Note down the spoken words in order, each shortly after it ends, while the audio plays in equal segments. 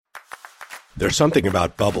There's something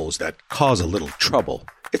about bubbles that cause a little trouble.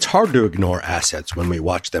 It's hard to ignore assets when we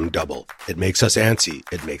watch them double. It makes us antsy.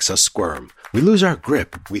 It makes us squirm. We lose our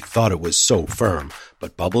grip. We thought it was so firm.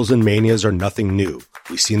 But bubbles and manias are nothing new.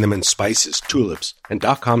 We've seen them in spices, tulips, and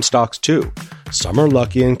dot-com stocks too. Some are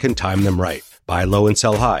lucky and can time them right. Buy low and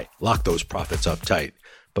sell high. Lock those profits up tight.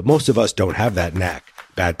 But most of us don't have that knack.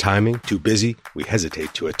 Bad timing, too busy, we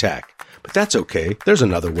hesitate to attack. But that's okay. There's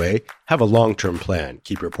another way. Have a long-term plan.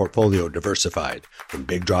 Keep your portfolio diversified. When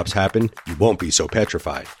big drops happen, you won't be so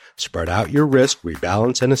petrified. Spread out your risk,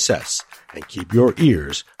 rebalance, and assess. And keep your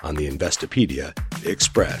ears on the Investopedia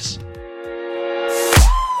Express.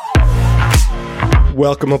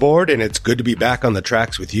 Welcome aboard, and it's good to be back on the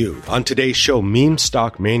tracks with you. On today's show, meme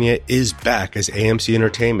stock mania is back as AMC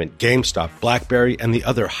Entertainment, GameStop, BlackBerry, and the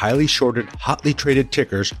other highly shorted, hotly traded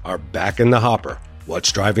tickers are back in the hopper.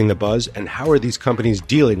 What's driving the buzz, and how are these companies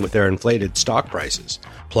dealing with their inflated stock prices?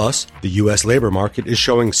 Plus, the U.S. labor market is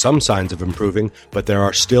showing some signs of improving, but there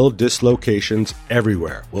are still dislocations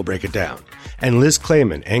everywhere. We'll break it down. And Liz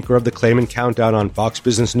Claman, anchor of the Claman Countdown on Fox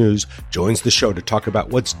Business News, joins the show to talk about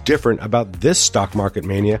what's different about this stock market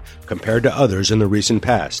mania compared to others in the recent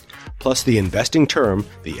past. Plus, the investing term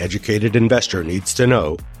the educated investor needs to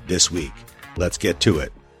know this week. Let's get to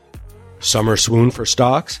it. Summer swoon for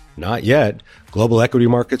stocks? Not yet. Global equity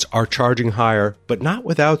markets are charging higher, but not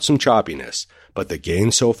without some choppiness. But the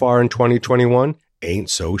gains so far in 2021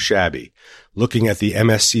 ain't so shabby. Looking at the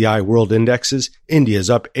MSCI World Indexes,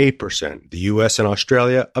 India's up 8%, the US and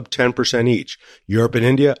Australia up 10% each, Europe and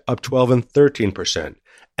India up 12 and 13%.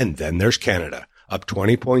 And then there's Canada, up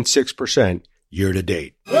 20.6% year to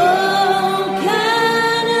date.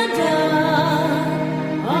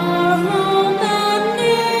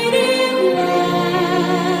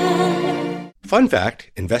 Fun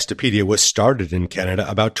fact, Investopedia was started in Canada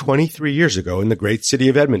about 23 years ago in the great city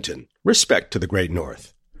of Edmonton. Respect to the great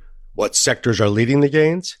north. What sectors are leading the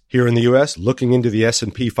gains? Here in the U.S., looking into the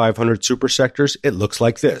S&P 500 super sectors, it looks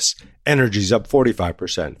like this. Energy's up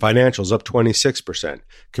 45%, financials up 26%,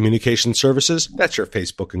 communication services, that's your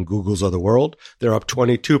Facebook and Googles of the world, they're up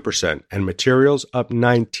 22%, and materials up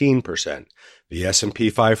 19%. The S&P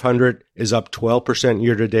 500 is up 12%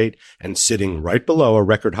 year to date and sitting right below a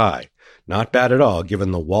record high. Not bad at all,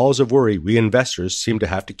 given the walls of worry we investors seem to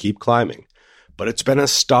have to keep climbing. But it's been a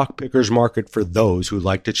stock picker's market for those who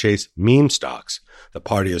like to chase meme stocks. The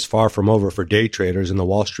party is far from over for day traders in the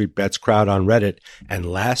Wall Street Bets crowd on Reddit, and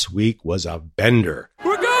last week was a bender.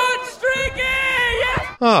 We're going streaky!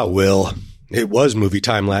 Yeah! Ah, Will. It was movie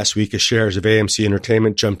time last week as shares of AMC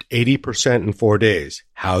Entertainment jumped 80% in 4 days.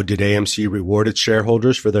 How did AMC reward its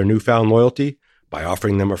shareholders for their newfound loyalty? By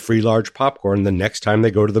offering them a free large popcorn the next time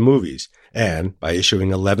they go to the movies, and by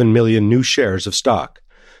issuing 11 million new shares of stock.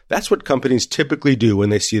 That's what companies typically do when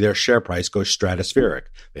they see their share price go stratospheric.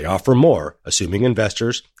 They offer more, assuming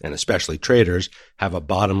investors, and especially traders, have a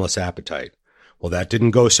bottomless appetite. Well, that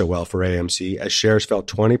didn't go so well for AMC, as shares fell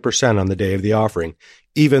 20% on the day of the offering,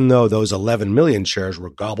 even though those 11 million shares were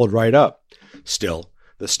gobbled right up. Still,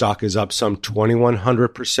 the stock is up some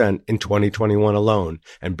 2,100% in 2021 alone,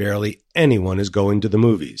 and barely anyone is going to the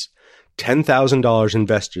movies. $10,000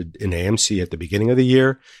 invested in AMC at the beginning of the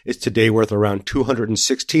year is today worth around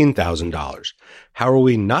 $216,000. How are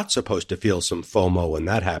we not supposed to feel some FOMO when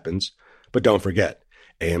that happens? But don't forget,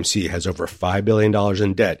 AMC has over $5 billion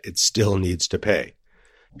in debt it still needs to pay.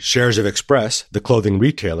 Shares of Express, the clothing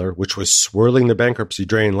retailer, which was swirling the bankruptcy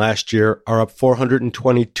drain last year, are up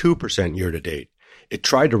 422% year to date. It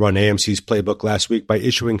tried to run AMC's playbook last week by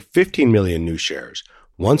issuing 15 million new shares.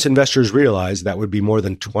 Once investors realized that would be more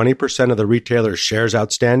than 20% of the retailer's shares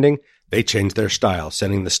outstanding, they changed their style,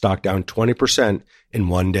 sending the stock down 20% in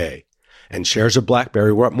 1 day. And shares of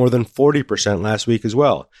BlackBerry were up more than 40% last week as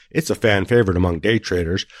well. It's a fan favorite among day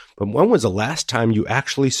traders, but when was the last time you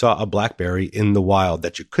actually saw a BlackBerry in the wild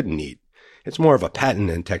that you couldn't eat? It's more of a patent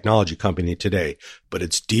and technology company today, but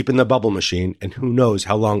it's deep in the bubble machine, and who knows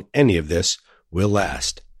how long any of this will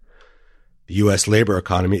last. The U.S. labor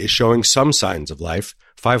economy is showing some signs of life.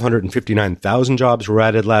 559,000 jobs were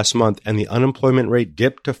added last month, and the unemployment rate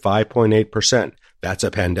dipped to 5.8%. That's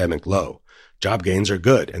a pandemic low. Job gains are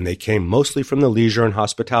good, and they came mostly from the leisure and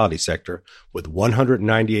hospitality sector, with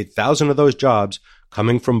 198,000 of those jobs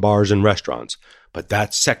coming from bars and restaurants. But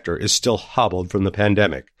that sector is still hobbled from the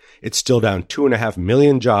pandemic. It's still down 2.5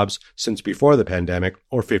 million jobs since before the pandemic,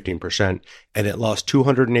 or 15%, and it lost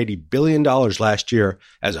 $280 billion last year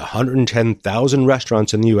as 110,000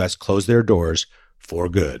 restaurants in the U.S. closed their doors for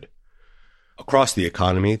good. Across the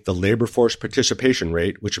economy, the labor force participation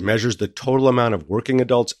rate, which measures the total amount of working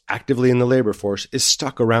adults actively in the labor force, is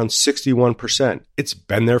stuck around 61%. It's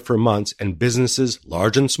been there for months, and businesses,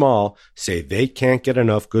 large and small, say they can't get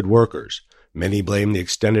enough good workers. Many blame the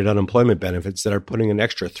extended unemployment benefits that are putting an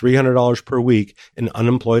extra $300 per week in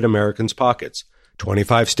unemployed Americans' pockets.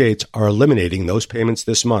 25 states are eliminating those payments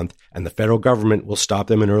this month, and the federal government will stop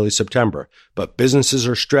them in early September. But businesses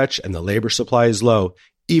are stretched and the labor supply is low,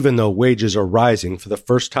 even though wages are rising for the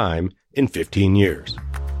first time in 15 years.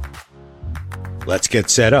 Let's get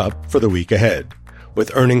set up for the week ahead.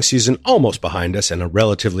 With earnings season almost behind us and a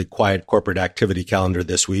relatively quiet corporate activity calendar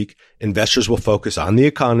this week, investors will focus on the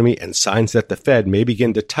economy and signs that the Fed may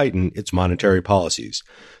begin to tighten its monetary policies.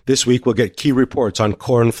 This week we'll get key reports on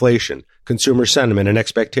core inflation, consumer sentiment and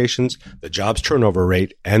expectations, the jobs turnover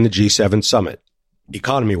rate, and the G7 summit.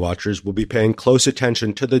 Economy watchers will be paying close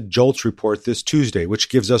attention to the JOLTS report this Tuesday, which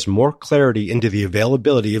gives us more clarity into the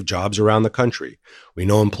availability of jobs around the country. We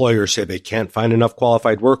know employers say they can't find enough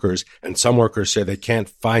qualified workers, and some workers say they can't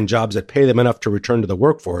find jobs that pay them enough to return to the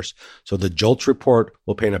workforce, so the JOLTS report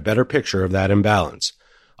will paint a better picture of that imbalance.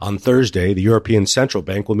 On Thursday, the European Central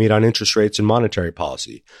Bank will meet on interest rates and monetary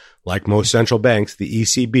policy. Like most central banks, the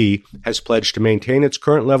ECB has pledged to maintain its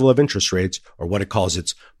current level of interest rates, or what it calls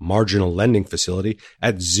its marginal lending facility,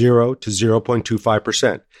 at 0 to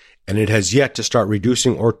 0.25%, and it has yet to start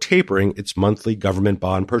reducing or tapering its monthly government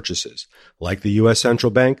bond purchases. Like the U.S.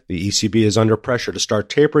 Central Bank, the ECB is under pressure to start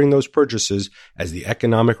tapering those purchases as the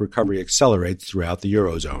economic recovery accelerates throughout the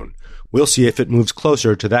Eurozone. We'll see if it moves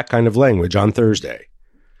closer to that kind of language on Thursday.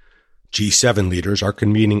 G7 leaders are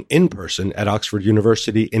convening in person at Oxford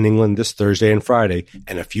University in England this Thursday and Friday,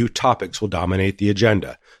 and a few topics will dominate the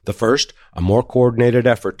agenda. The first, a more coordinated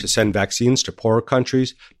effort to send vaccines to poorer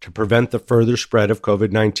countries to prevent the further spread of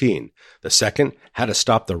COVID-19. The second, how to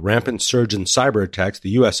stop the rampant surge in cyber attacks the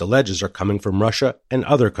U.S. alleges are coming from Russia and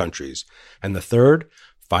other countries. And the third,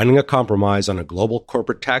 finding a compromise on a global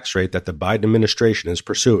corporate tax rate that the Biden administration is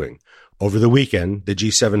pursuing. Over the weekend, the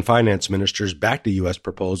G7 finance ministers backed a U.S.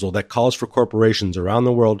 proposal that calls for corporations around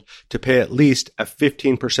the world to pay at least a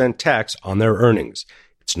 15% tax on their earnings.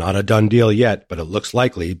 It's not a done deal yet, but it looks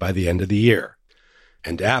likely by the end of the year.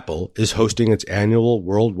 And Apple is hosting its annual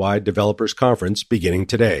Worldwide Developers Conference beginning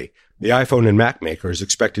today. The iPhone and Mac maker is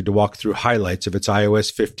expected to walk through highlights of its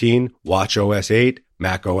iOS 15, watchOS 8,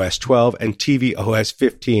 macOS 12, and tvOS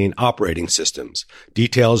 15 operating systems.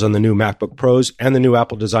 Details on the new MacBook Pros and the new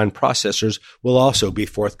Apple-designed processors will also be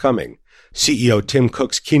forthcoming. CEO Tim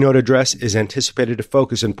Cook's keynote address is anticipated to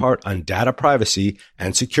focus in part on data privacy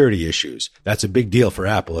and security issues. That's a big deal for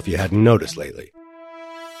Apple if you hadn't noticed lately.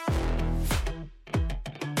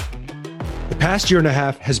 The past year and a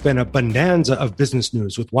half has been a bonanza of business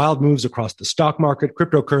news with wild moves across the stock market,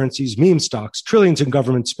 cryptocurrencies, meme stocks, trillions in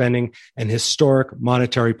government spending, and historic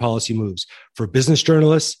monetary policy moves. For business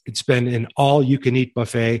journalists, it's been an all-you-can-eat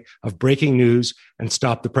buffet of breaking news and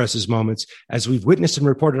stop the presses moments as we've witnessed and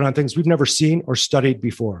reported on things we've never seen or studied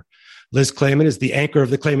before. Liz Claman is the anchor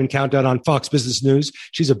of the Claman Countdown on Fox Business News.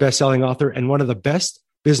 She's a best-selling author and one of the best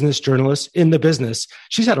business journalists in the business.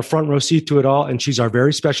 She's had a front row seat to it all, and she's our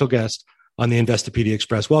very special guest on the Investopedia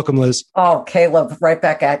Express. Welcome, Liz. Oh, Caleb, right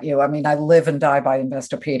back at you. I mean, I live and die by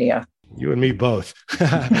Investopedia. You and me both.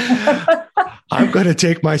 I'm going to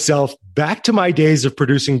take myself back to my days of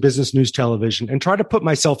producing business news television and try to put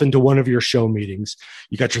myself into one of your show meetings.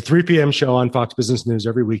 You got your 3 p.m. show on Fox Business News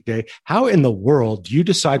every weekday. How in the world do you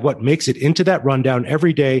decide what makes it into that rundown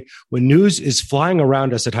every day when news is flying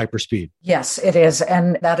around us at hyperspeed? Yes, it is.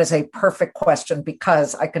 And that is a perfect question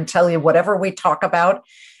because I can tell you whatever we talk about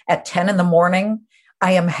at 10 in the morning,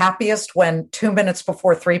 I am happiest when 2 minutes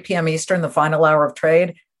before 3 p.m. Eastern, the final hour of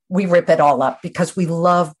trade, we rip it all up because we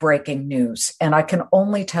love breaking news. And I can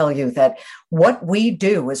only tell you that what we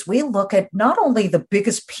do is we look at not only the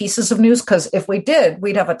biggest pieces of news, because if we did,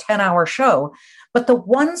 we'd have a 10-hour show, but the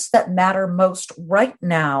ones that matter most right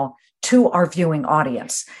now to our viewing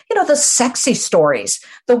audience. You know, the sexy stories,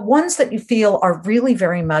 the ones that you feel are really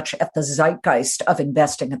very much at the zeitgeist of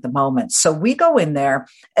investing at the moment. So we go in there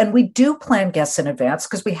and we do plan guests in advance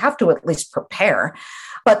because we have to at least prepare.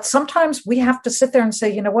 But sometimes we have to sit there and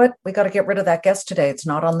say, you know what, we got to get rid of that guest today. It's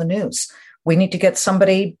not on the news. We need to get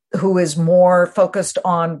somebody who is more focused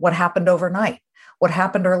on what happened overnight, what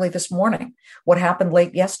happened early this morning, what happened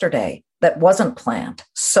late yesterday. that wasn't planned.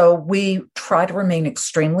 So we try to remain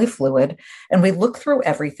extremely fluid, and we look through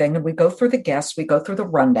everything, and we go through the guests, we go through the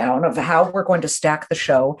rundown of how we're going to stack the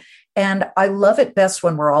show. And I love it best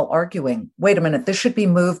when we're all arguing, wait a minute, this should be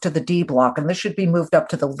moved to the D block, and this should be moved up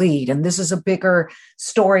to the lead. And this is a bigger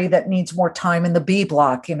story that needs more time in the B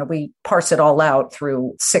block. We parse it all out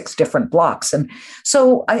through 6 different blocks. And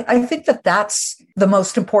so I think that that's the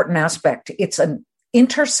most important aspect. It's an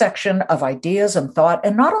intersection of ideas and thought.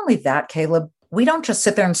 And not only that, Caleb, we don't just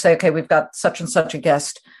sit there and say, okay, we've got such and such a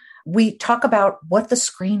guest. We talk about what the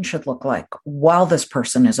screen should look like while this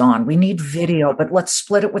person is on. We need video, but let's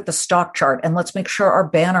split it with the stock chart, and let's make sure our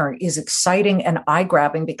banner is exciting and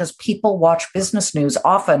eye-grabbing, because people watch business news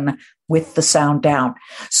often with the sound down.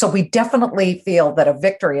 So we definitely feel that a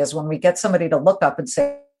victory is when we get somebody to look up and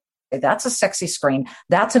say, that's a sexy screen.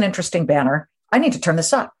 That's an interesting banner. I need to turn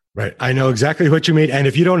this up. Right. I know exactly what you mean. And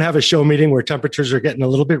if you don't have a show meeting where temperatures are getting a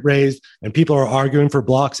little bit raised and people are arguing for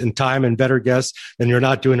blocks and time and better guests, then you're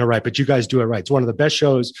not doing it right. But you guys do it right. It's one of the best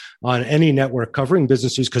shows on any network covering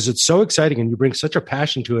business news because it's so exciting and you bring such a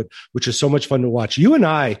passion to it, which is so much fun to watch. You and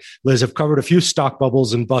I, Liz, have covered a few stock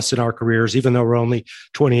bubbles and busts in our careers, even though we're only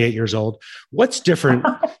 28 years old. What's different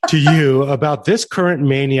to you about this current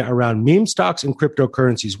mania around meme stocks and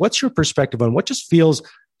cryptocurrencies? What's your perspective on what just feels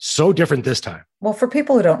so different this time? Well, for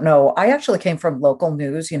people who don't know, I actually came from local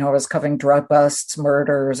news. I was covering drug busts,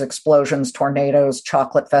 murders, explosions, tornadoes,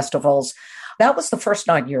 chocolate festivals. That was the first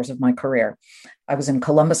 9 years of my career. I was in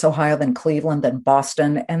Columbus, Ohio, then Cleveland, then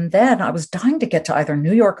Boston. And then I was dying to get to either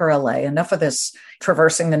New York or LA, enough of this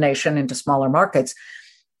traversing the nation into smaller markets.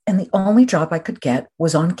 And the only job I could get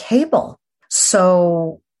was on cable.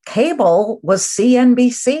 So cable was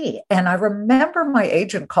CNBC. And I remember my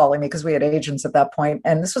agent calling me, because we had agents at that point,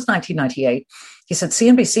 and this was 1998. He said,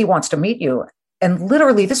 CNBC wants to meet you. And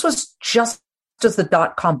literally, this was just as the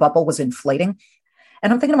dot-com bubble was inflating.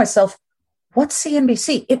 And I'm thinking to myself, what's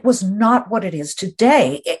CNBC? It was not what it is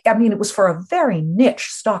today. It was for a very niche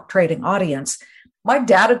stock trading audience. My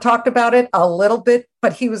dad had talked about it a little bit,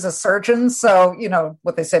 but he was a surgeon. So,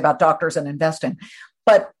 what they say about doctors and investing.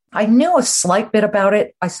 But I knew a slight bit about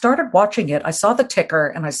it. I started watching it. I saw the ticker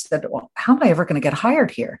and I said, well, how am I ever going to get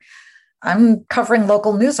hired here? I'm covering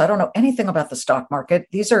local news. I don't know anything about the stock market.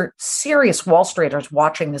 These are serious Wall Streeters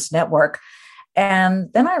watching this network.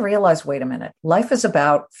 And then I realized, wait a minute, life is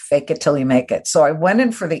about fake it till you make it. So I went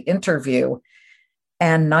in for the interview,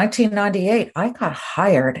 and 1998, I got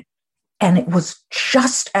hired. And it was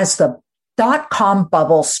just as the dot-com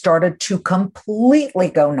bubble started to completely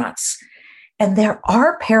go nuts. And there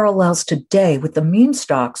are parallels today with the meme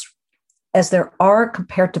stocks as there are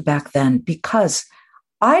compared to back then, because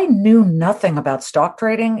I knew nothing about stock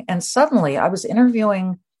trading. And suddenly I was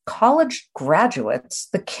interviewing college graduates,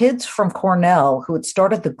 the kids from Cornell who had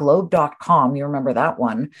started the Globe.com. You remember that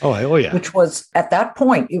one? Oh, yeah. Which was, at that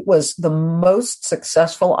point, it was the most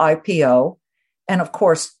successful IPO. And of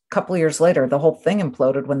course, a couple of years later, the whole thing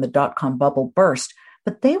imploded when the dot-com bubble burst.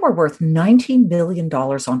 But they were worth $90 million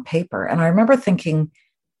on paper. And I remember thinking,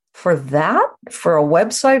 for that, for a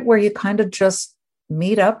website where you kind of just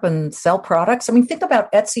meet up and sell products. Think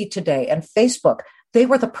about Etsy today and Facebook. They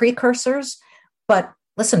were the precursors. But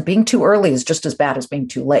listen, being too early is just as bad as being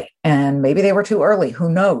too late. And maybe they were too early. Who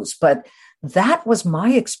knows? But that was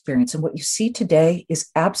my experience. And what you see today is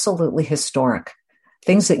absolutely historic.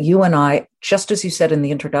 Things that you and I, just as you said in the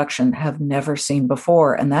introduction, have never seen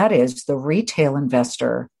before. And that is the retail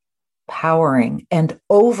investor powering and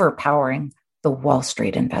overpowering the Wall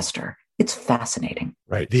Street investor. It's fascinating.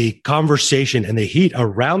 Right. The conversation and the heat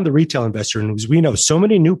around the retail investor. And as we know, so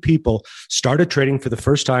many new people started trading for the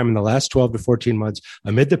first time in the last 12 to 14 months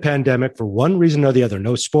amid the pandemic for one reason or the other.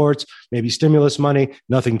 No sports, maybe stimulus money,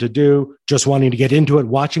 nothing to do, just wanting to get into it,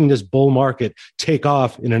 watching this bull market take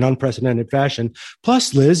off in an unprecedented fashion.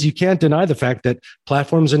 Plus, Liz, you can't deny the fact that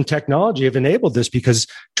platforms and technology have enabled this because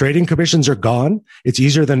trading commissions are gone. It's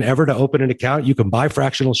easier than ever to open an account. You can buy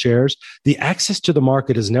fractional shares. The access to the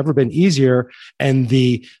market has never been easier. And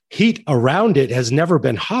the heat around it has never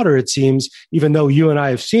been hotter, it seems, even though you and I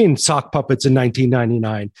have seen sock puppets in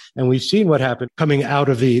 1999, and we've seen what happened coming out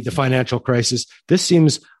of the financial crisis. This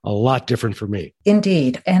seems a lot different for me.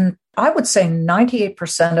 Indeed. And I would say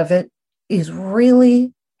 98% of it is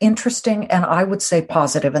really interesting, and I would say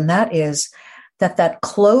positive. And that is that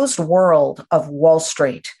closed world of Wall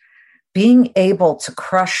Street, being able to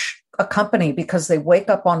crush a company because they wake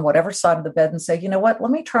up on whatever side of the bed and say, you know what, let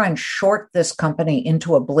me try and short this company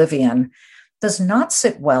into oblivion, does not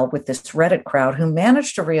sit well with this Reddit crowd who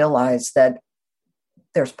managed to realize that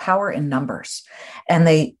there's power in numbers. And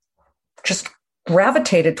they just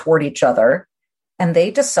gravitated toward each other And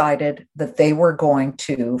they decided that they were going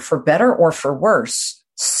to, for better or for worse,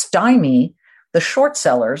 stymie the short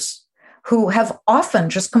sellers who have often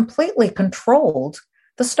just completely controlled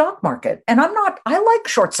the stock market. And I like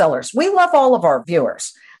short sellers. We love all of our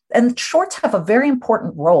viewers. And shorts have a very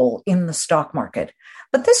important role in the stock market.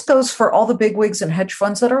 But this goes for all the bigwigs and hedge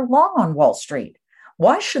funds that are long on Wall Street.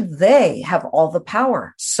 Why should they have all the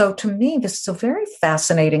power? So to me, this is a very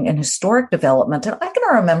fascinating and historic development. And I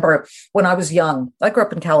can remember when I was young, I grew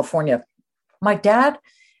up in California. My dad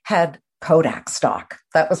had Kodak stock.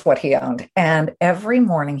 That was what he owned. And every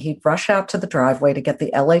morning he'd rush out to the driveway to get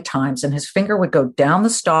the LA Times, and his finger would go down the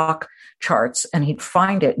stock charts and he'd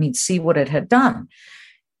find it and he'd see what it had done.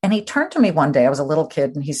 And he turned to me one day, I was a little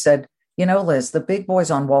kid, and he said, you know, Liz, the big boys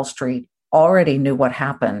on Wall Street already knew what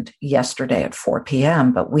happened yesterday at 4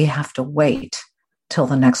 p.m., but we have to wait till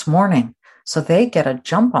the next morning. So they get a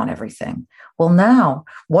jump on everything. Well, now,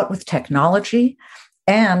 what with technology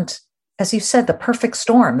and, as you said, the perfect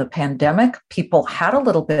storm, the pandemic, people had a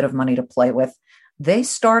little bit of money to play with. They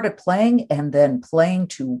started playing and then playing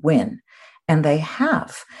to win. And they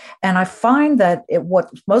have. And I find that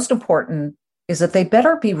what's most important is that they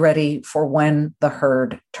better be ready for when the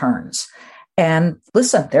herd turns. And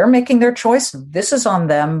listen, they're making their choice. This is on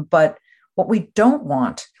them. But what we don't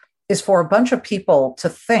want is for a bunch of people to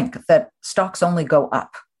think that stocks only go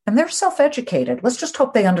up. And they're self-educated. Let's just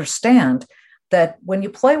hope they understand that when you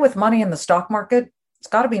play with money in the stock market, it's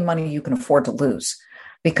got to be money you can afford to lose,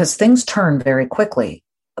 because things turn very quickly.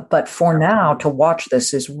 But for now, to watch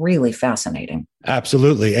this is really fascinating.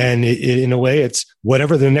 Absolutely. And in a way, it's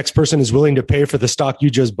whatever the next person is willing to pay for the stock you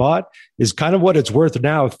just bought is kind of what it's worth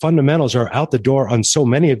now. Fundamentals are out the door on so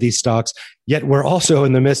many of these stocks, yet we're also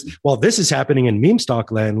in the midst. Well, this is happening in meme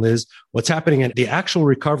stock land, Liz. What's happening in the actual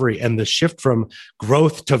recovery and the shift from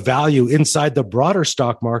growth to value inside the broader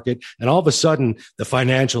stock market. And all of a sudden, the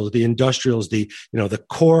financials, the industrials, the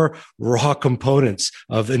core raw components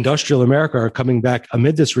of industrial America are coming back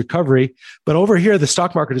amid this recovery. But over here, the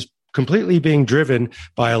stock market is completely being driven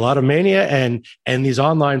by a lot of mania and these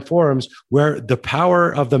online forums where the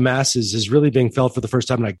power of the masses is really being felt for the first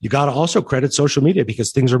time. Like, you got to also credit social media,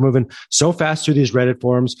 because things are moving so fast through these Reddit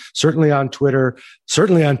forums, certainly on Twitter,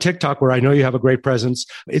 certainly on TikTok, where I know you have a great presence.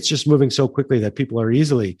 It's just moving so quickly that people are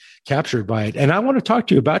easily captured by it. And I want to talk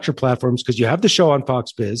to you about your platforms, because you have the show on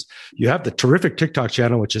Fox Biz, you have the terrific TikTok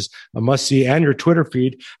channel, which is a must-see, and your Twitter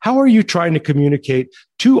feed. How are you trying to communicate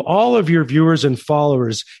to all of your viewers and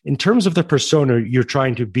followers in terms of the persona you're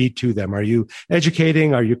trying to be to them? Are you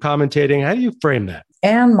educating? Are you commentating? How do you frame that?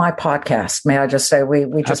 And my podcast, may I just say, we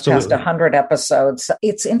just Absolutely. passed 100 episodes.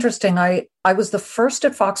 It's interesting. I was the first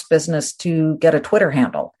at Fox Business to get a Twitter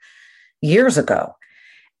handle years ago.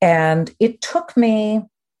 And it took me,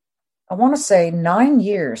 I want to say, 9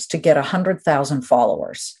 years to get 100,000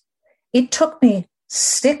 followers. It took me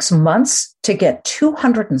 6 months to get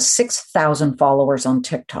 206,000 followers on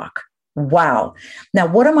TikTok. Wow. Now,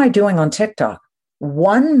 what am I doing on TikTok?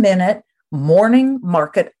 1 minute morning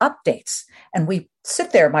market updates. And we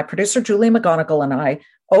sit there, my producer, Julie McGonigal, and I,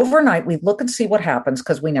 overnight, we look and see what happens,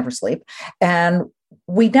 because we never sleep. And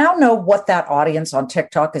we now know what that audience on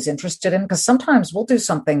TikTok is interested in, because sometimes we'll do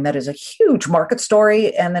something that is a huge market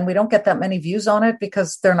story and then we don't get that many views on it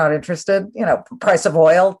because they're not interested. Price of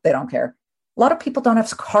oil, they don't care. A lot of people don't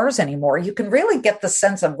have cars anymore. You can really get the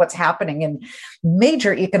sense of what's happening in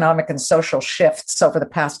major economic and social shifts over the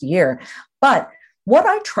past year. But what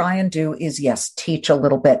I try and do is, yes, teach a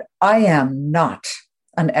little bit. I am not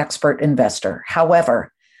an expert investor.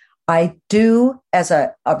 However, I do, as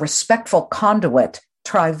a respectful conduit,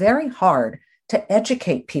 try very hard to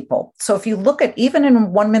educate people. So if you look at, even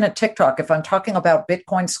in 1 minute TikTok, if I'm talking about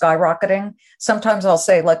Bitcoin skyrocketing, sometimes I'll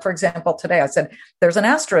say, like, for example, today I said, there's an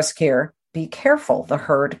asterisk here. Be careful, the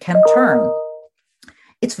herd can turn.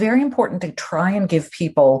 It's very important to try and give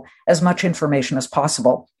people as much information as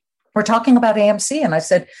possible. We're talking about AMC, and I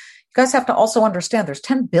said, you guys have to also understand there's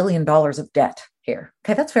 $10 billion of debt here.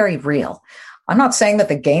 Okay, that's very real. I'm not saying that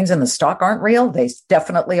the gains in the stock aren't real. They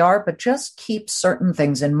definitely are, but just keep certain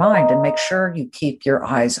things in mind and make sure you keep your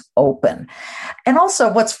eyes open. And also,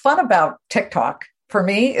 what's fun about TikTok for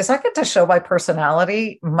me is I get to show my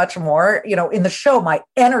personality much more. In the show, my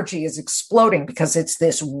energy is exploding because it's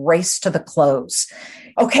this race to the close.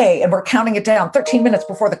 Okay, and we're counting it down 13 minutes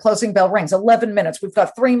before the closing bell rings, 11 minutes. We've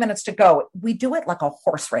got 3 minutes to go. We do it like a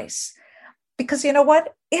horse race, because you know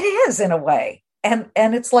what? It is, in a way. And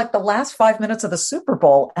it's like the last 5 minutes of the Super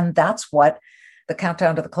Bowl. And that's what the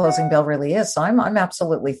countdown to the closing bell really is. So I'm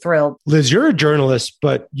absolutely thrilled. Liz, you're a journalist,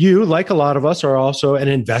 but you, like a lot of us, are also an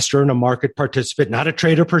investor and a market participant, not a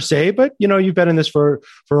trader per se, but you've been in this for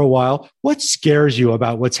a while. What scares you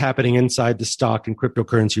about what's happening inside the stock and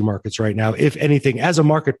cryptocurrency markets right now, if anything, as a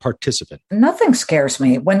market participant? Nothing scares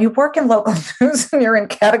me. When you work in local news and you're in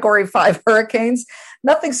Category 5 hurricanes,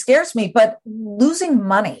 nothing scares me. But losing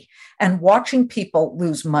money and watching people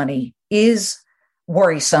lose money is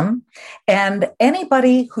worrisome. And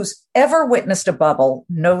anybody who's ever witnessed a bubble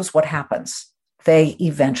knows what happens. They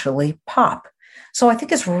eventually pop. So I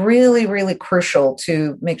think it's really, really crucial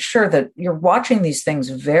to make sure that you're watching these things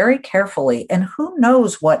very carefully. And who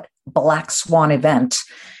knows what black swan event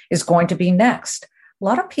is going to be next. A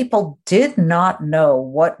lot of people did not know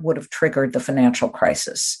what would have triggered the financial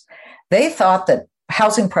crisis. They thought that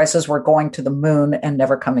housing prices were going to the moon and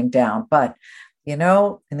never coming down. But in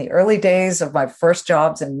the early days of my first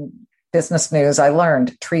jobs in business news, I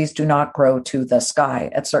learned trees do not grow to the sky.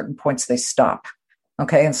 At certain points, they stop.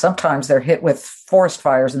 Okay. And sometimes they're hit with forest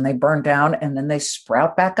fires and they burn down and then they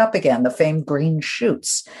sprout back up again, the famed green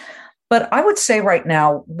shoots. But I would say right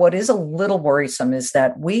now, what is a little worrisome is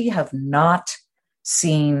that we have not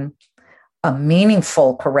seen a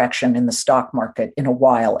meaningful correction in the stock market in a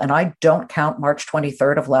while. And I don't count March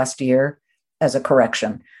 23rd of last year as a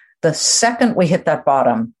correction. The second we hit that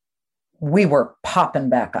bottom, we were popping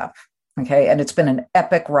back up. Okay. And it's been an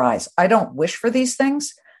epic rise. I don't wish for these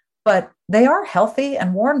things, but they are healthy.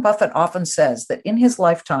 And Warren Buffett often says that in his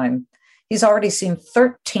lifetime, he's already seen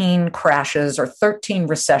 13 crashes or 13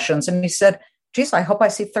 recessions. And he said, geez, I hope I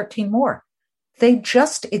see 13 more. They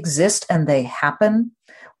just exist and they happen.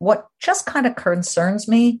 What just kind of concerns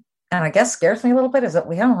me, and I guess scares me a little bit, is that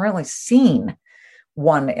we haven't really seen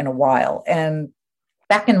one in a while. And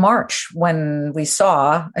back in March, when we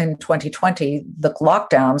saw in 2020, the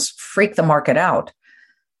lockdowns freak the market out,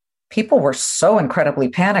 people were so incredibly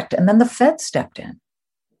panicked. And then the Fed stepped in.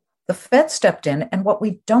 And what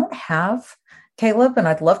we don't have, Caleb, and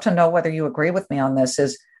I'd love to know whether you agree with me on this,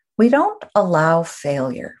 is we don't allow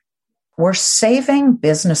failure. We're saving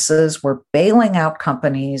businesses. We're bailing out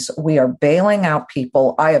companies. We are bailing out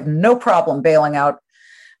people. I have no problem bailing out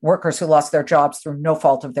workers who lost their jobs through no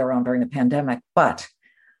fault of their own during the pandemic. But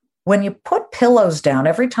when you put pillows down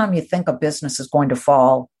every time you think a business is going to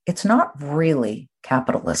fall, it's not really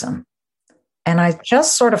capitalism. And I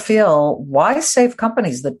just sort of feel, why save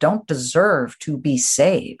companies that don't deserve to be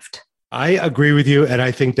saved? I agree with you. And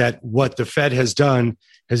I think that what the Fed has done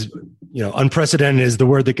is, unprecedented is the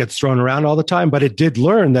word that gets thrown around all the time, but it did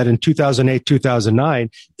learn that in 2008, 2009,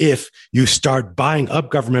 if you start buying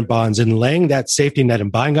up government bonds and laying that safety net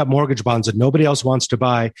and buying up mortgage bonds that nobody else wants to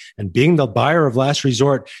buy and being the buyer of last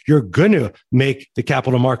resort, you're going to make the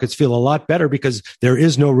capital markets feel a lot better because there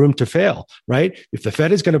is no room to fail, right? If the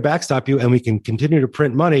Fed is going to backstop you and we can continue to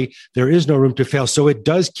print money, there is no room to fail. So it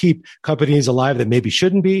does keep companies alive that maybe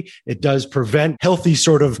shouldn't be. It does prevent healthy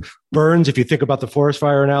sort of burns. If you think about the forest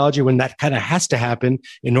fire analogy, when that kind of has to happen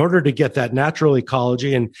in order to get that natural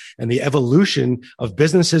ecology and the evolution of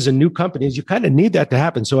businesses and new companies, you kind of need that to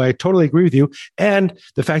happen. So I totally agree with you. And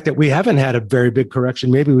the fact that we haven't had a very big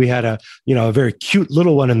correction, maybe we had a very cute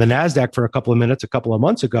little one in the NASDAQ for a couple of minutes, a couple of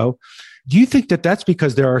months ago. Do you think that that's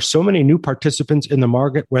because there are so many new participants in the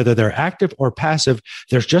market, whether they're active or passive?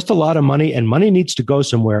 There's just a lot of money and money needs to go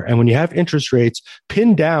somewhere. And when you have interest rates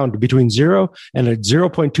pinned down to between 0 and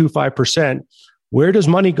 0.25%, where does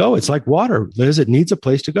money go? It's like water, Liz. It needs a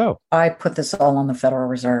place to go. I put this all on the Federal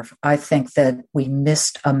Reserve. I think that we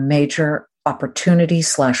missed a major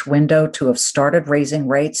opportunity/window to have started raising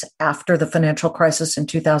rates after the financial crisis in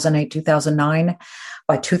 2008, 2009.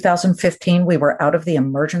 By 2015, we were out of the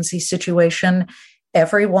emergency situation.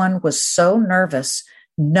 Everyone was so nervous.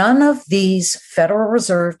 None of these Federal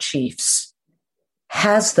Reserve chiefs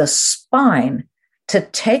has the spine to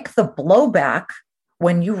take the blowback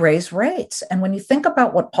when you raise rates. And when you think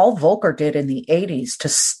about what Paul Volcker did in the 80s to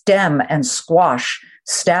stem and squash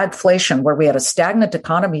stagflation, where we had a stagnant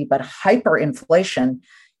economy but hyperinflation,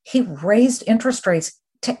 he raised interest rates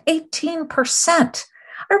to 18%.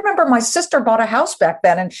 I remember my sister bought a house back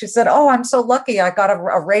then and she said, oh, I'm so lucky I got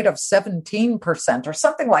a rate of 17% or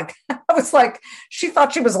something like that. I was like, she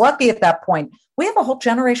thought she was lucky at that point. We have a whole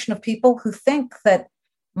generation of people who think that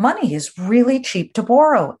money is really cheap to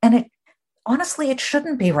borrow. And honestly, it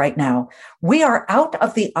shouldn't be right now. We are out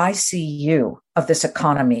of the ICU of this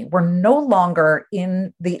economy. We're no longer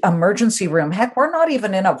in the emergency room. Heck, we're not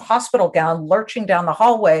even in a hospital gown lurching down the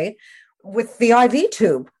hallway with the IV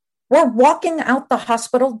tube. We're walking out the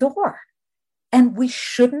hospital door. And we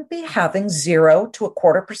shouldn't be having 0 to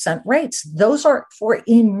 0.25% rates. Those are for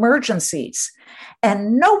emergencies.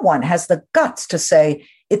 And no one has the guts to say,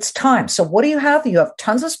 it's time. So what do you have? You have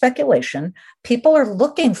tons of speculation. People are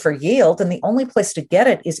looking for yield, and the only place to get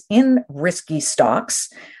it is in risky stocks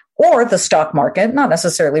or the stock market. Not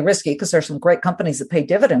necessarily risky, because there's some great companies that pay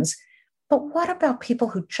dividends. But what about people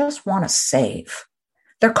who just want to save?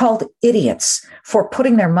 They're called idiots for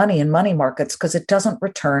putting their money in money markets because it doesn't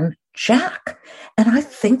return jack. And I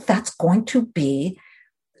think that's going to be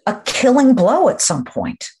a killing blow at some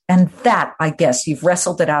point. And that, I guess, you've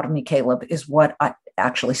wrestled it out of me, Caleb, is what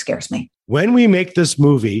actually scares me. When we make this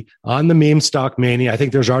movie on the meme stock mania, I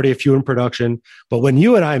think there's already a few in production, but when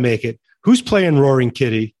you and I make it, who's playing Roaring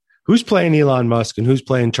Kitty? Who's playing Elon Musk? And who's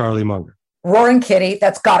playing Charlie Munger? Roaring Kitty,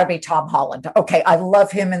 that's got to be Tom Holland. Okay, I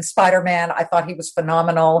love him in Spider-Man. I thought he was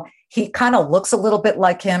phenomenal. He kind of looks a little bit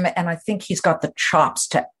like him, and I think he's got the chops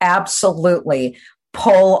to absolutely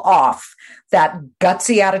pull off that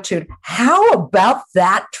gutsy attitude. How about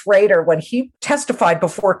that traitor when he testified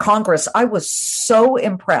before Congress? I was so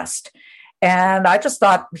impressed. And I just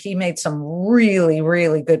thought he made some really,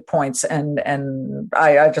 really good points. And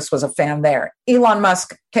I just was a fan there. Elon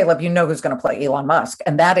Musk, Caleb, you know who's going to play Elon Musk,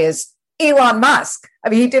 and that is Elon Musk. I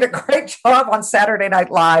mean, he did a great job on Saturday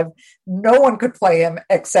Night Live. No one could play him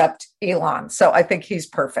except Elon. So I think he's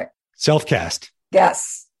perfect. Self-cast.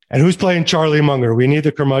 Yes. And who's playing Charlie Munger? We need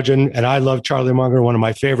the curmudgeon, and I love Charlie Munger, one of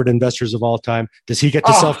my favorite investors of all time. Does he get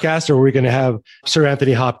to self-cast, or are we going to have Sir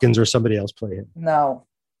Anthony Hopkins or somebody else play him? No.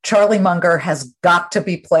 Charlie Munger has got to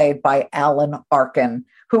be played by Alan Arkin,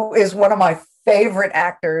 who is one of my favorite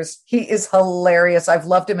actors. He is hilarious. I've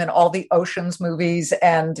loved him in all the Ocean's movies,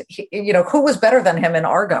 and who was better than him in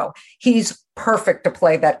Argo? He's perfect to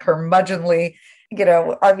play that curmudgeonly.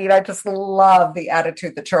 I just love the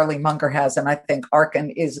attitude that Charlie Munger has, and I think Arkin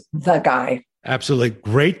is the guy. Absolutely.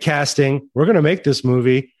 Great casting. We're going to make this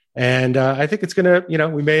movie, and I think it's going to,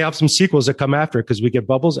 we may have some sequels that come after it because we get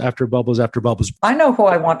bubbles after bubbles after bubbles. I know who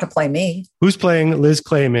I want to play me. Who's playing Liz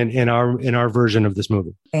Clayman in our version of this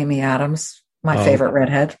movie? Amy Adams, my favorite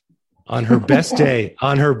redhead. On her best day,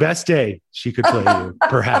 she could play you,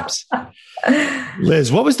 perhaps.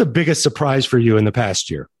 Liz, what was the biggest surprise for you in the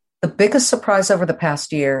past year? The biggest surprise over the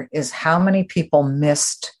past year is how many people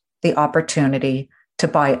missed the opportunity to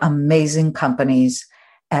buy amazing companies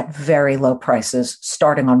at very low prices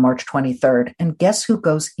starting on March 23rd. And guess who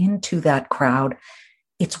goes into that crowd?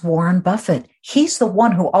 It's Warren Buffett. He's the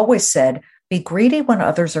one who always said, be greedy when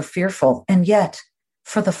others are fearful. And yet,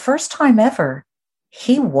 for the first time ever,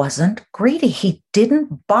 he wasn't greedy. He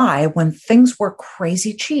didn't buy when things were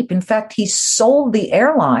crazy cheap. In fact, he sold the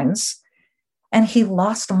airlines and he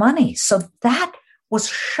lost money. So that was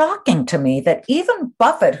shocking to me that even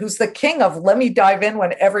Buffett, who's the king of let me dive in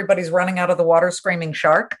when everybody's running out of the water screaming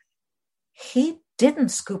shark, he didn't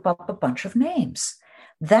scoop up a bunch of names.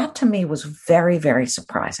 That to me was very, very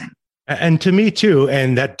surprising. And to me too,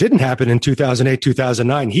 and that didn't happen in 2008,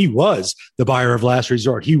 2009. He was the buyer of last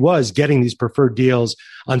resort. He was getting these preferred deals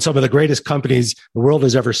on some of the greatest companies the world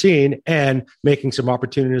has ever seen and making some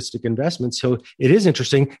opportunistic investments. So it is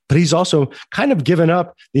interesting, but he's also kind of given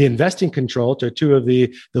up the investing control to two of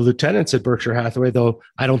the lieutenants at Berkshire Hathaway, though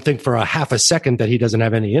I don't think for a half a second that he doesn't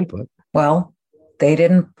have any input. Well, they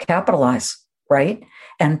didn't capitalize, right?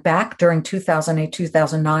 And back during 2008,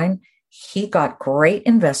 2009, he got great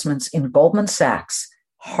investments in Goldman Sachs,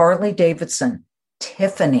 Harley Davidson,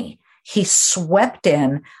 Tiffany. He swept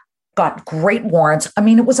in, got great warrants. I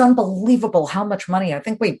mean, it was unbelievable how much money. I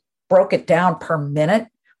think we broke it down per minute,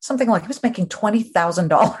 something like he was making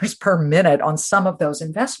 $20,000 per minute on some of those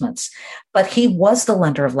investments. But he was the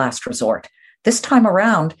lender of last resort. This time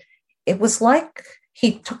around, it was like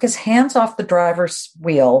he took his hands off the driver's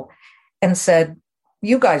wheel and said,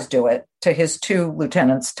 you guys do it, to his two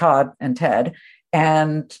lieutenants, Todd and Ted,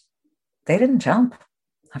 and they didn't jump.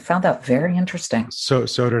 I found that very interesting. So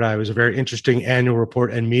did I. It was a very interesting annual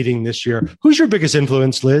report and meeting this year. Who's your biggest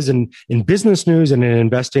influence, Liz, in business news and in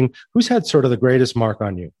investing? Who's had sort of the greatest mark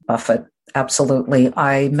on you? Buffett, absolutely.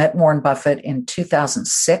 I met Warren Buffett in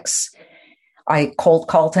 2006. I cold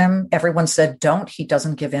called him. Everyone said, don't. He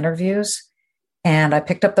doesn't give interviews. And I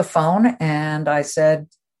picked up the phone and I said,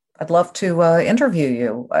 I'd love to interview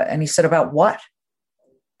you. And he said, about what?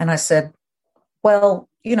 And I said, well,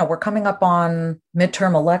 we're coming up on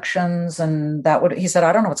midterm elections and he said,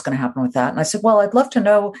 I don't know what's going to happen with that. And I said, well, I'd love to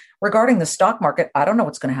know regarding the stock market. I don't know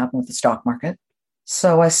what's going to happen with the stock market.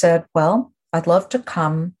 So I said, well, I'd love to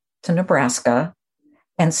come to Nebraska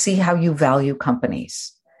and see how you value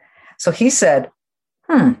companies. So he said,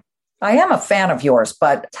 I am a fan of yours,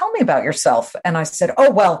 but tell me about yourself. And I said,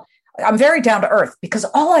 oh, well, I'm very down to earth, because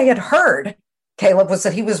all I had heard, Caleb, was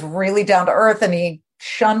that he was really down to earth and he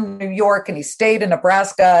shunned New York and he stayed in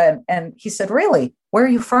Nebraska. And he said, really, where are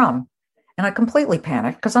you from? And I completely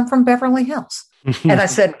panicked because I'm from Beverly Hills. And I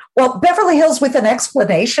said, well, Beverly Hills with an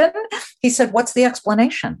explanation. He said, what's the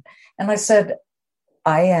explanation? And I said,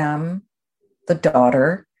 I am the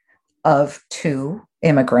daughter of 2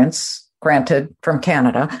 immigrants, granted from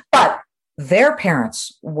Canada, but their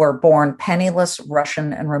parents were born penniless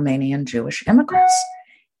Russian and Romanian Jewish immigrants.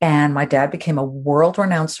 And my dad became a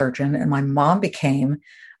world-renowned surgeon, and my mom became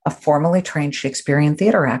a formally trained Shakespearean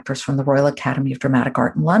theater actress from the Royal Academy of Dramatic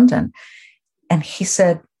Art in London. And he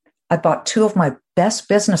said, I bought 2 of my best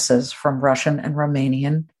businesses from Russian and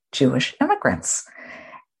Romanian Jewish immigrants.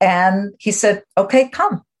 And he said, okay,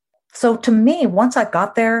 come. So to me, once I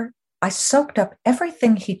got there, I soaked up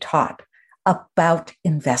everything he taught about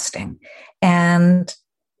investing. And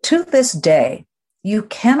to this day, you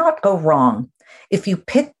cannot go wrong if you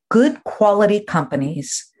pick good quality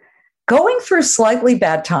companies going through slightly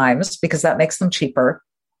bad times, because that makes them cheaper,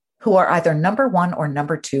 who are either number 1 or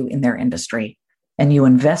number 2 in their industry. And you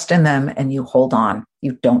invest in them and you hold on.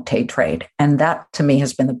 You don't trade. And that, to me,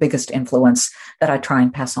 has been the biggest influence that I try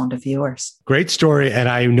and pass on to viewers. Great story. And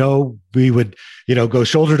I know we would, go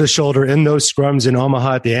shoulder to shoulder in those scrums in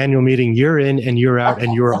Omaha at the annual meeting, year in and year out.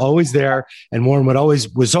 And you were always there. And Warren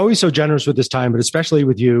was always so generous with his time, but especially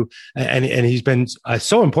with you. And he's been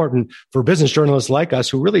so important for business journalists like us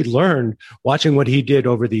who really learned watching what he did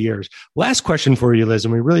over the years. Last question for you, Liz,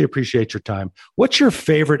 and we really appreciate your time. What's your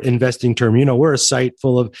favorite investing term? We're a site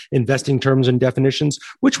full of investing terms and definitions.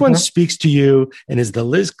 Which one speaks to you and is the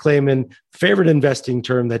Liz Claman favorite investing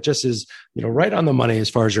term that just is, right on the money as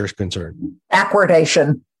far as you're concerned?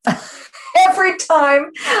 Backwardation. Every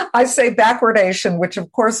time I say backwardation, which of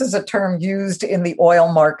course is a term used in the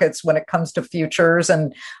oil markets when it comes to futures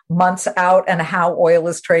and months out and how oil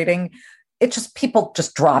is trading, people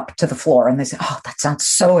just drop to the floor and they say, oh, that sounds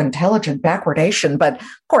so intelligent, backwardation. But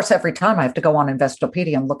of course, every time I have to go on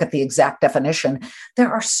Investopedia and look at the exact definition.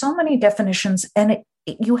 There are so many definitions, and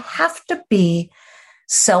you have to be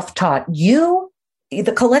self-taught. You,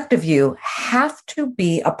 the collective you, have to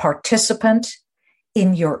be a participant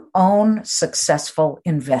in your own successful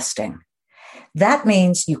investing. That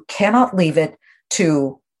means you cannot leave it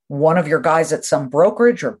to one of your guys at some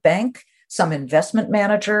brokerage or bank, some investment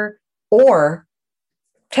manager, or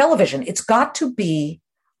television. It's got to be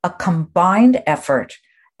a combined effort,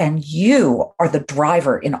 and you are the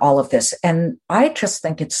driver in all of this. And I just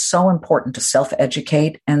think it's so important to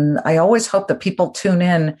self-educate. And I always hope that people tune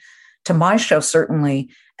in to my show, certainly,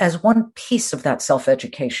 as one piece of that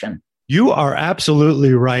self-education. You are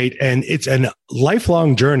absolutely right. And it's a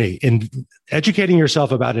lifelong journey in educating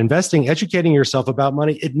yourself about investing, educating yourself about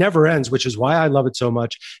money. It never ends, which is why I love it so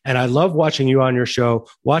much. And I love watching you on your show,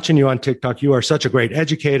 watching you on TikTok. You are such a great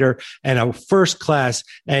educator and a first-class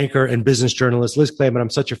anchor and business journalist. Liz Claman, I'm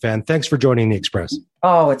such a fan. Thanks for joining the Express.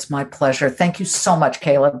 Oh, it's my pleasure. Thank you so much,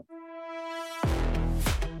 Caleb.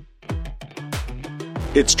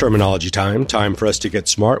 It's terminology time for us to get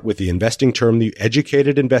smart with the investing term the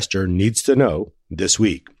educated investor needs to know this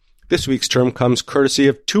week. This week's term comes courtesy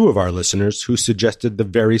of 2 of our listeners who suggested the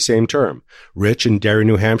very same term. Rich in Derry,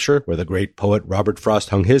 New Hampshire, where the great poet Robert Frost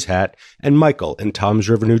hung his hat, and Michael in Toms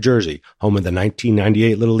River, New Jersey, home of the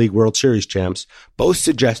 1998 Little League World Series champs, both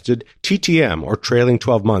suggested TTM, or trailing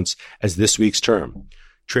 12 months, as this week's term.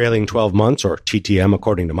 Trailing 12 months, or TTM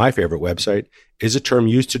according to my favorite website, is a term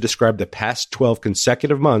used to describe the past 12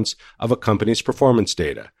 consecutive months of a company's performance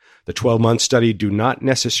data. The 12-month study do not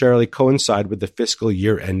necessarily coincide with the fiscal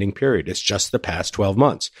year-ending period. It's just the past 12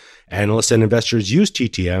 months. Analysts and investors use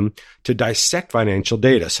TTM to dissect financial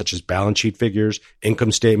data, such as balance sheet figures,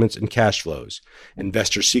 income statements, and cash flows.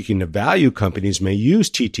 Investors seeking to value companies may use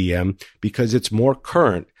TTM because it's more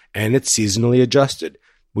current and it's seasonally adjusted,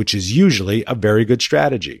 which is usually a very good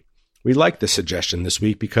strategy. We like this suggestion this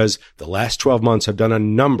week because the last 12 months have done a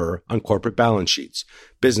number on corporate balance sheets.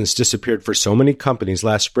 Business disappeared for so many companies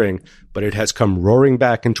last spring, but it has come roaring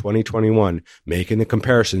back in 2021, making the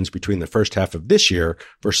comparisons between the first half of this year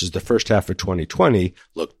versus the first half of 2020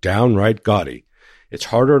 look downright gaudy. It's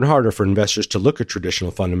harder and harder for investors to look at traditional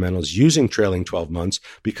fundamentals using trailing 12 months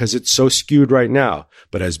because it's so skewed right now.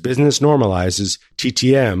 But as business normalizes,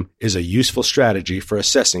 TTM is a useful strategy for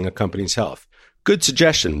assessing a company's health. Good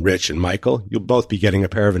suggestion, Rich and Michael. You'll both be getting a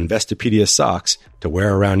pair of Investopedia socks to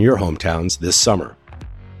wear around your hometowns this summer.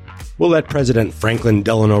 We'll let President Franklin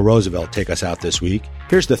Delano Roosevelt take us out this week.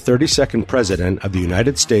 Here's the 32nd President of the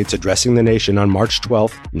United States addressing the nation on March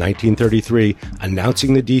 12, 1933,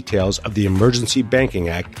 announcing the details of the Emergency Banking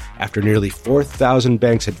Act after nearly 4,000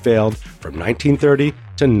 banks had failed from 1930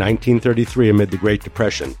 to 1933 amid the Great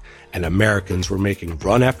Depression, and Americans were making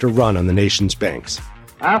run after run on the nation's banks.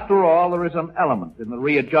 After all, there is an element in the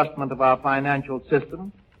readjustment of our financial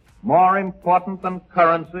system more important than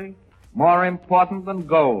currency, more important than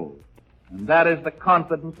gold. And that is the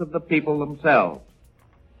confidence of the people themselves.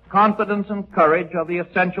 Confidence and courage are the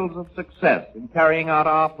essentials of success in carrying out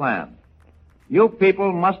our plan. You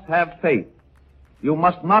people must have faith. You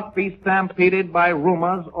must not be stampeded by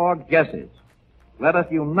rumors or guesses. Let us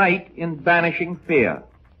unite in banishing fear.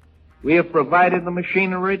 We have provided the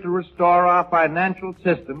machinery to restore our financial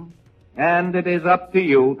system, and it is up to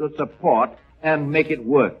you to support and make it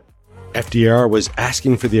work. FDR was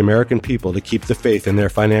asking for the American people to keep the faith in their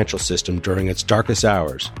financial system during its darkest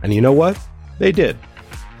hours. And you know what? They did.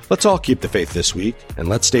 Let's all keep the faith this week, and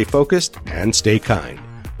let's stay focused and stay kind.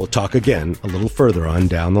 We'll talk again a little further on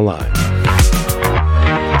down the line.